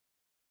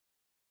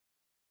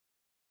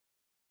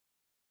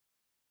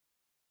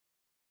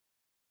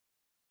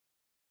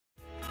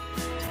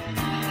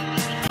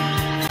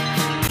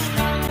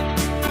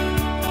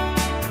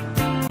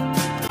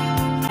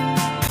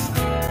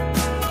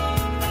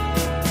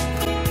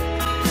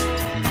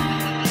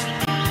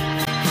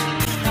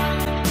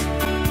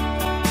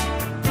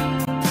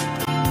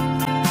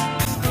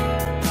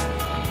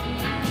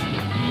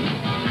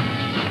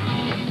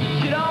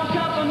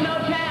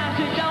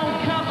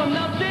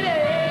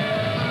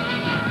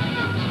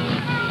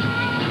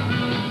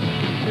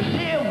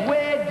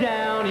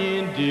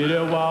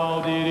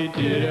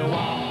Hi,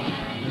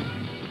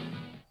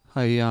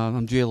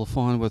 I'm Jay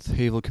LaFond with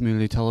Havel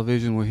Community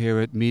Television. We're here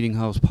at Meeting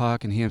House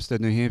Park in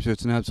Hampstead, New Hampshire.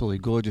 It's an absolutely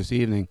gorgeous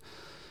evening.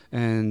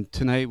 And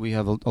tonight we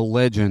have a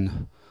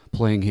legend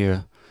playing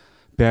here,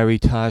 Barry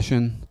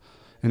Tashian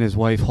and his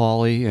wife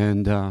Holly.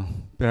 And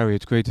Barry,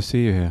 it's great to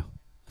see you here.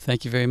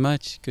 Thank you very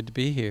much. Good to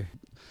be here.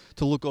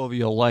 To look over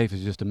your life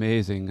is just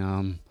amazing.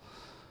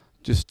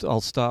 I'll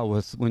start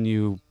with when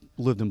you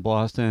lived in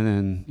Boston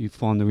and you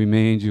formed the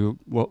Remains. We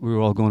were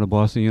all going to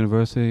Boston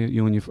University,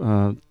 you and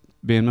your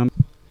band member?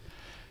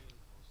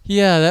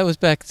 Yeah, that was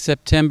back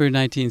September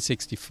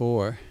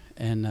 1964,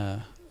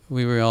 and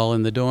we were all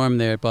in the dorm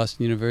there at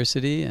Boston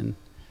University and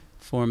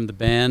formed the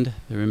band,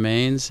 The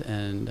Remains,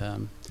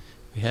 and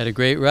we had a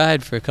great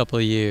ride for a couple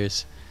of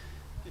years.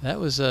 That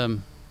was a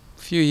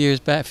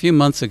few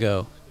months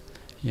ago,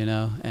 you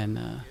know,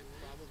 and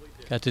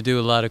got to do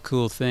a lot of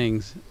cool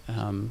things.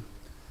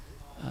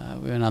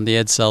 We went on the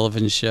Ed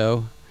Sullivan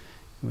Show,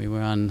 we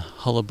were on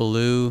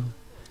Hullabaloo,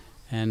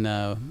 and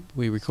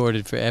we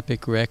recorded for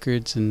Epic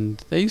Records, and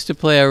they used to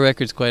play our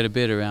records quite a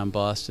bit around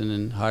Boston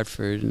and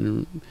Hartford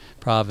and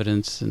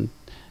Providence and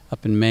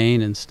up in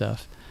Maine and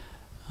stuff.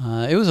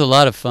 It was a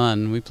lot of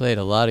fun. We played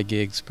a lot of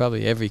gigs,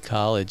 probably every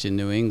college in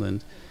New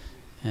England.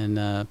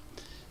 And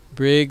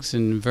Briggs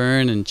and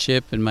Vern and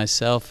Chip and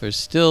myself are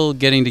still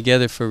getting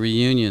together for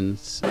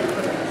reunions.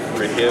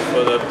 We're here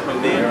for the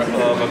premiere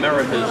of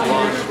America's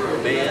Lost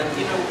Band,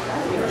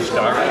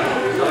 starring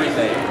the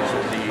Remains.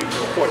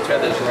 The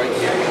quartet is right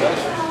here with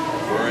us.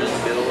 We're in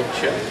the middle of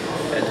Chip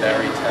and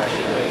Barry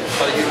Tashian.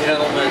 How do you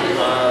gentlemen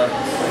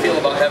feel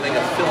about having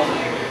a film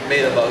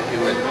made about you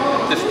at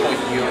this point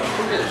in your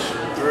careers?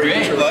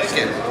 Great. I like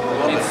it.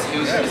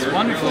 It's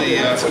wonderful.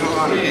 It's an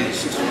honor.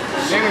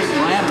 Very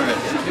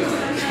glamorous, too.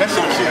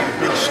 Especially to see on a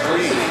big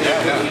screen.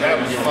 That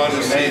was fun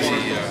to see.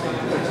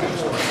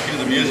 Do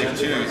the music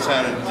too. It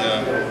sounded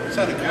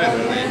good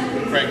when they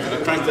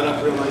cranked it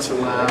up real nice and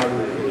loud.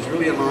 It was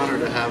really an honor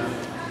to have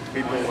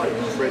people like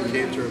Fred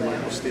Cantor and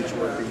Michael Stitch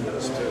working with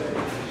us too.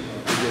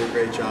 They did a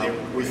great job.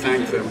 We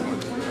thank them.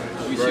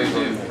 We sure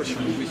do.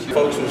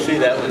 Folks will see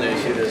that when they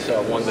see this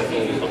wonderful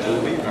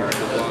movie,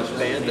 America's Lost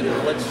Band. And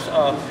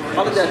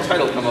how did that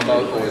title come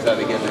about, or was that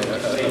again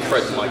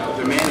Fred and Michael?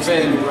 The man's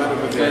name is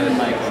Fred and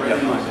Michael.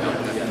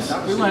 Yes.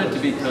 We wanted it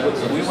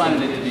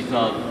to be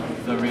called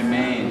The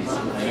Remains,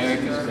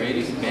 America's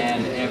greatest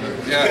band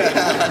ever.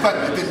 Yeah, but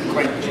it didn't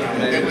quite.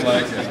 They didn't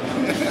like it.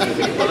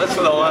 Well, that's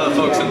what a lot of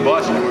folks in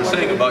Boston were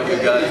saying about you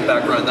guys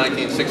back around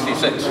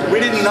 1966. We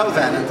didn't know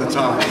that at the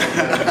time.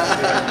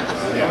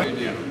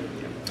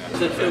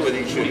 How's it feel with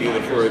each of you,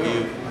 the four of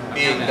you,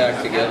 being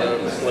back together,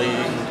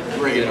 playing?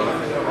 Great.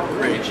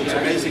 Great. It's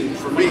amazing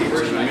for me.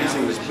 It's an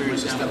amazing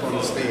experience to step on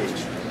the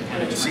stage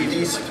and to see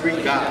these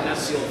three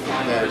guys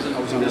that I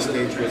was on the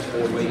stage with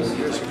 40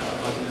 years ago.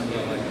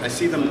 I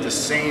see them the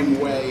same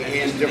way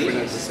and different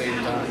at the same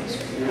time.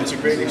 It's a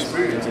great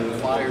experience, and the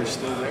fire's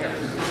still there.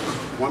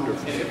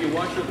 Wonderful.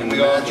 And the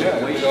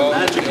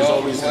magic is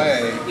always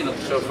there.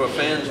 So for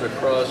fans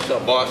across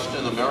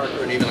Boston,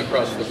 America, and even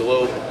across the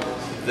globe,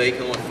 they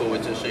can look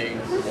forward to seeing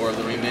more of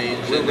the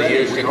Remains in the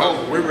years to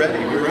come. We're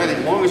ready. We're ready.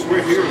 As long as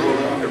we're here, we'll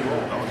rock and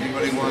roll.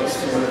 Anybody wants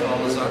to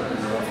call us up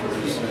and offer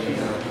us a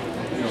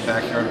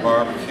backyard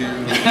barbecue?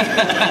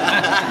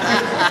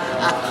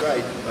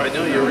 Right. I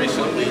know you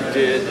recently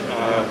did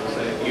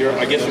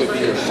I guess it would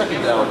be your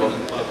second album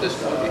at this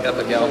point, the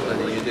Epic album,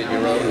 and you did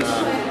your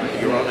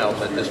own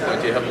album at this point.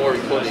 Do you have more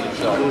recordings?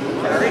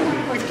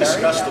 We've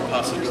discussed the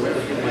possibility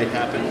it might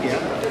happen.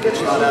 Yeah,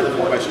 it's not out of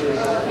the question.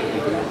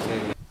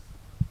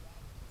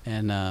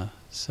 And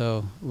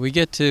so we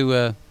get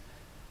to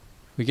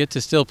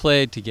still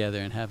play together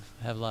and have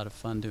a lot of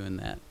fun doing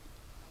that.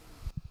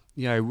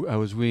 Yeah, I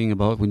was reading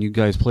about when you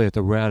guys play at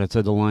the Rat. It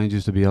said the lines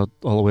used to be out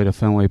all the way to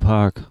Fenway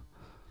Park.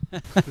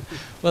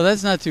 Well,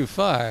 that's not too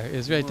far.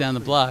 It's right down the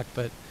block,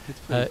 but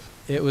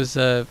it was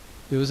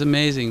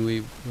amazing.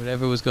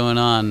 Whatever was going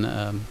on,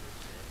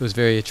 it was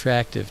very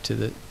attractive to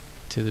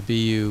the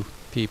BU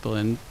people,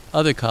 and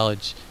other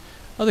college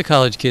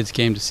kids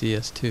came to see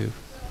us too.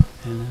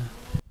 And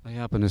I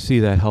happened to see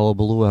that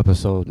Hullabaloo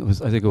episode.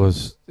 I think it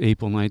was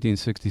April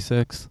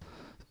 1966.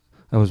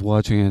 I was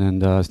watching it,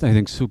 and I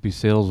think Soupy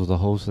Sales was the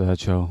host of that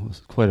show. It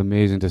was quite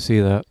amazing to see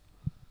that.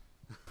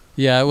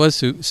 Yeah, it was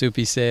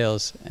Soupy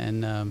Sales,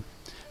 and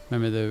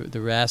remember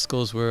the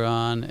Rascals were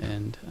on,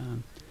 and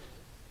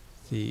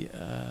the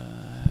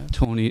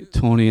Tony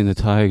and the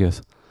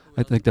Tigers.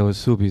 I think that was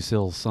Soupy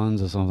Sales'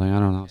 sons or something. I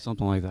don't know,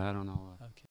 something like that. I don't know.